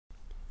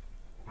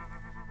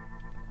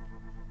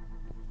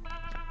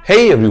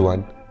Hey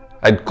everyone,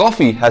 and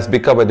coffee has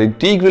become an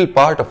integral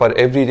part of our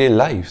everyday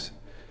lives.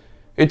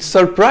 It's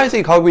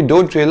surprising how we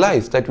don't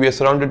realize that we are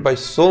surrounded by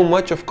so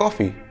much of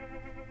coffee.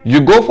 You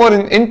go for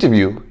an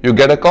interview, you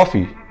get a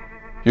coffee.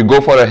 You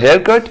go for a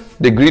haircut,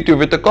 they greet you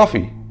with a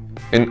coffee.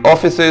 In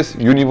offices,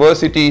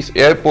 universities,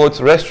 airports,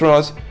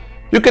 restaurants,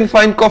 you can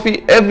find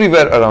coffee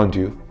everywhere around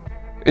you.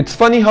 It's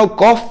funny how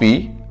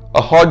coffee,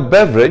 a hot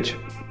beverage,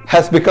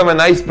 has become an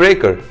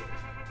icebreaker.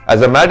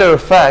 As a matter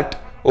of fact,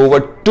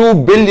 over 2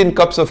 billion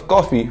cups of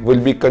coffee will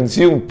be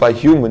consumed by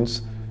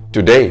humans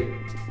today.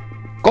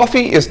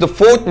 Coffee is the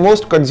fourth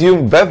most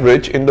consumed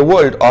beverage in the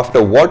world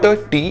after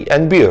water, tea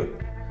and beer.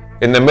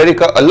 In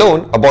America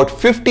alone, about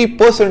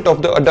 50%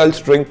 of the adults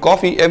drink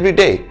coffee every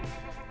day.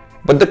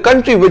 But the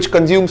country which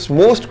consumes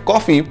most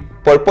coffee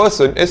per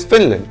person is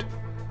Finland.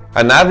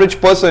 An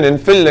average person in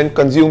Finland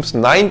consumes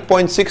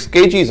 9.6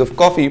 kgs of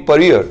coffee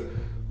per year,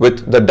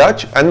 with the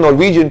Dutch and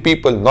Norwegian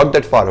people not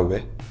that far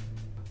away.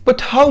 But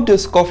how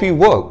does coffee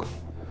work?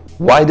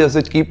 Why does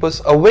it keep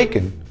us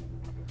awakened?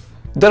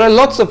 There are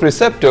lots of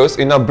receptors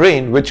in our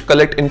brain which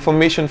collect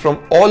information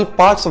from all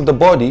parts of the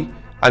body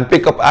and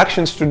pick up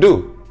actions to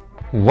do.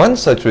 One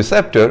such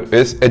receptor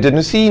is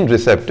adenosine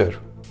receptor.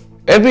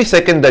 Every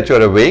second that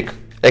you're awake,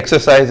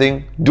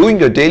 exercising, doing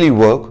your daily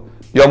work,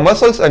 your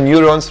muscles and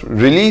neurons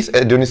release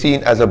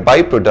adenosine as a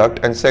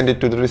byproduct and send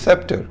it to the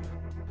receptor.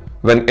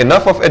 When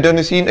enough of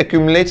adenosine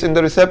accumulates in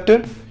the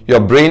receptor, your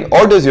brain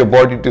orders your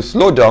body to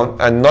slow down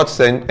and not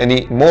send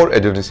any more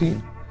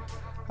adenosine.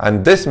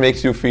 And this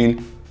makes you feel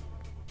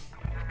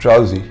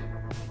drowsy.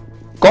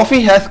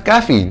 Coffee has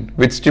caffeine,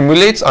 which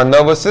stimulates our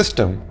nervous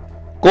system.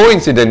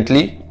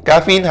 Coincidentally,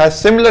 caffeine has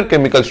similar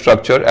chemical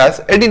structure as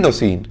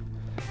adenosine.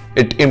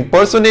 It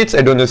impersonates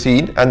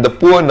adenosine and the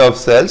poor nerve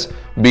cells,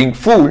 being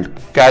fooled,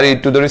 carry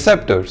it to the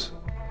receptors.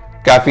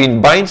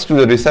 Caffeine binds to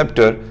the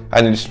receptor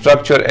and its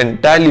structure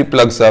entirely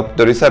plugs up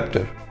the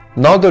receptor.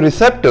 Now the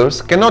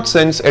receptors cannot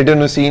sense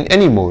adenosine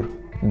anymore.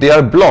 They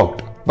are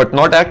blocked but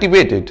not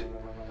activated.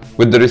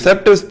 With the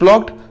receptors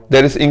blocked,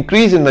 there is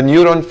increase in the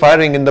neuron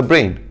firing in the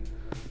brain.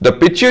 The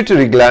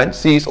pituitary gland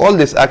sees all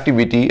this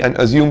activity and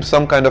assumes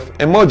some kind of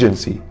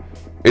emergency.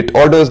 It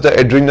orders the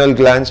adrenal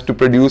glands to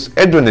produce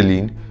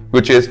adrenaline,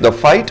 which is the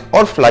fight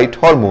or flight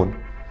hormone.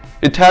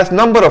 It has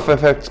number of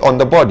effects on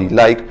the body,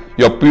 like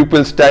your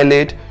pupils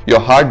dilate, your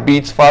heart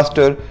beats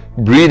faster,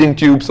 breathing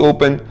tubes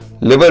open,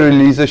 liver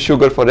releases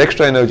sugar for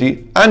extra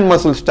energy, and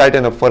muscles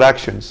tighten up for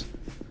actions.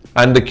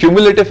 And the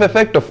cumulative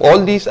effect of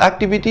all these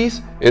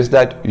activities is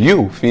that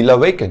you feel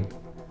awakened.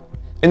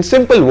 In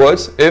simple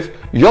words, if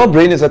your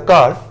brain is a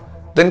car,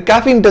 then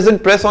caffeine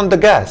doesn't press on the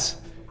gas.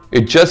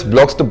 It just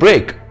blocks the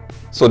brake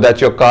so that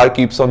your car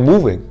keeps on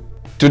moving.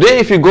 Today,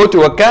 if you go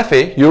to a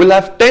cafe, you will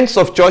have tens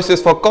of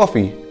choices for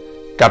coffee.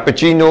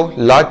 Cappuccino,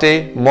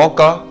 latte,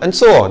 mocha, and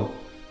so on.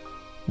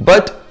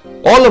 But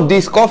all of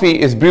these coffee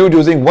is brewed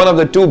using one of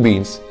the two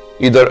beans,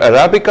 either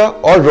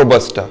Arabica or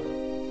Robusta.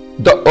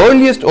 The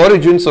earliest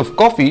origins of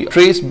coffee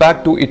trace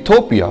back to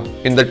Ethiopia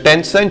in the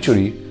 10th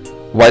century,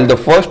 while the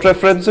first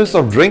references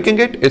of drinking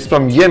it is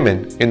from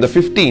Yemen in the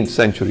 15th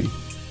century.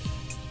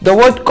 The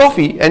word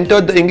coffee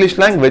entered the English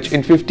language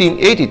in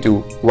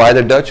 1582 via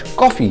the Dutch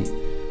koffie,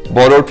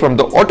 borrowed from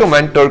the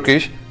Ottoman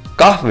Turkish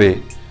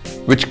kahve,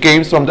 which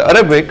came from the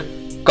Arabic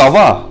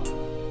kawa.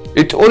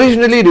 It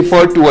originally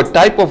referred to a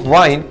type of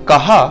wine,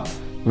 kaha,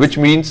 which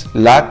means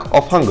lack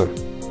of hunger.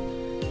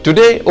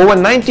 Today, over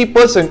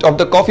 90% of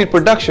the coffee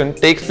production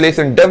takes place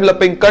in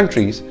developing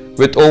countries,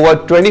 with over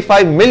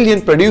 25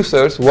 million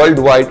producers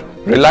worldwide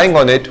relying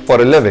on it for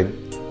a living.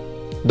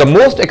 The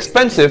most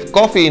expensive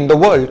coffee in the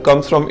world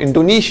comes from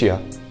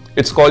Indonesia.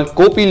 It's called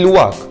Kopi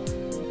Luwak.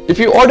 If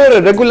you order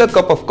a regular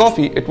cup of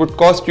coffee, it would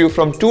cost you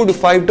from $2 to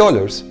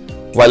 $5.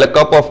 While a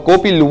cup of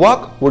Kopi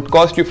Luwak would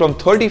cost you from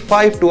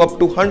 $35 to up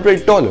to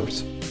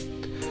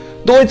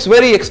 $100. Though it's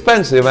very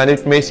expensive and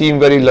it may seem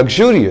very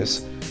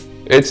luxurious,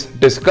 it's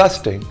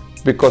disgusting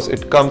because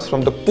it comes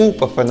from the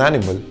poop of an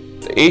animal,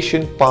 the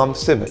Asian palm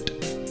civet.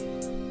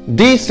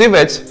 These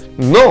civets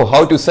know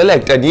how to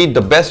select and eat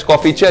the best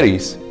coffee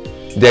cherries.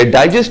 Their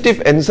digestive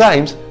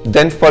enzymes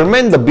then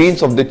ferment the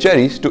beans of the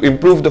cherries to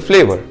improve the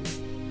flavor.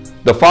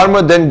 The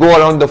farmer then go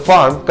around the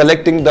farm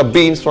collecting the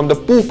beans from the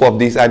poop of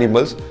these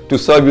animals to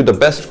serve you the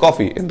best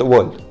coffee in the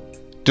world.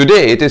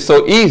 Today it is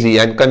so easy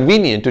and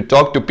convenient to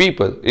talk to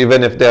people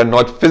even if they are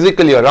not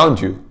physically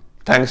around you,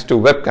 thanks to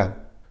webcam.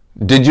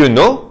 Did you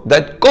know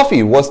that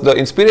coffee was the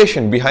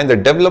inspiration behind the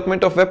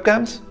development of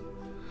webcams?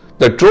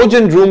 The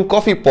Trojan Room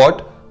coffee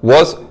pot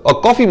was a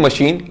coffee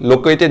machine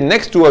located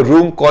next to a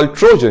room called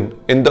Trojan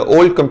in the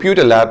old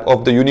computer lab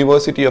of the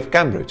University of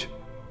Cambridge.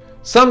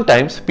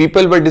 Sometimes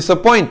people were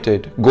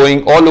disappointed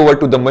going all over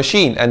to the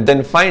machine and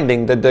then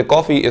finding that their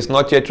coffee is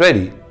not yet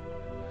ready.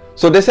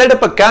 So they set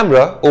up a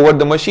camera over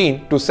the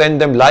machine to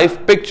send them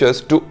live pictures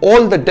to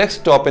all the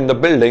desktop in the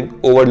building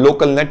over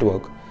local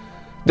network.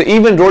 They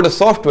even wrote a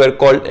software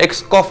called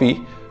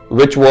Xcoffee,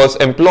 which was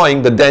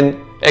employing the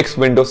then X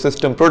Windows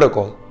system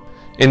protocol.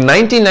 In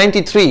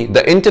 1993,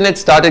 the internet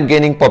started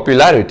gaining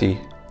popularity.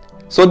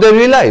 So they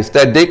realized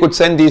that they could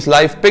send these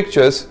live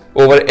pictures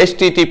over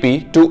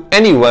HTTP to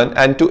anyone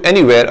and to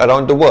anywhere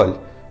around the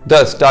world,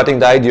 thus starting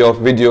the idea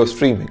of video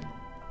streaming.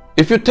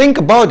 If you think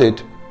about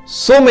it,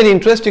 so many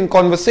interesting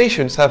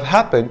conversations have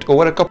happened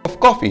over a cup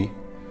of coffee.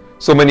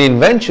 So many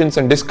inventions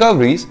and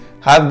discoveries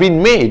have been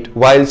made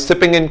while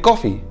sipping in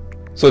coffee.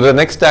 So the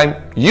next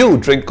time you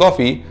drink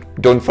coffee,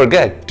 don't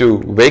forget to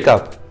wake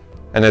up.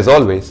 And as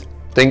always,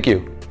 thank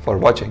you for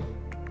watching.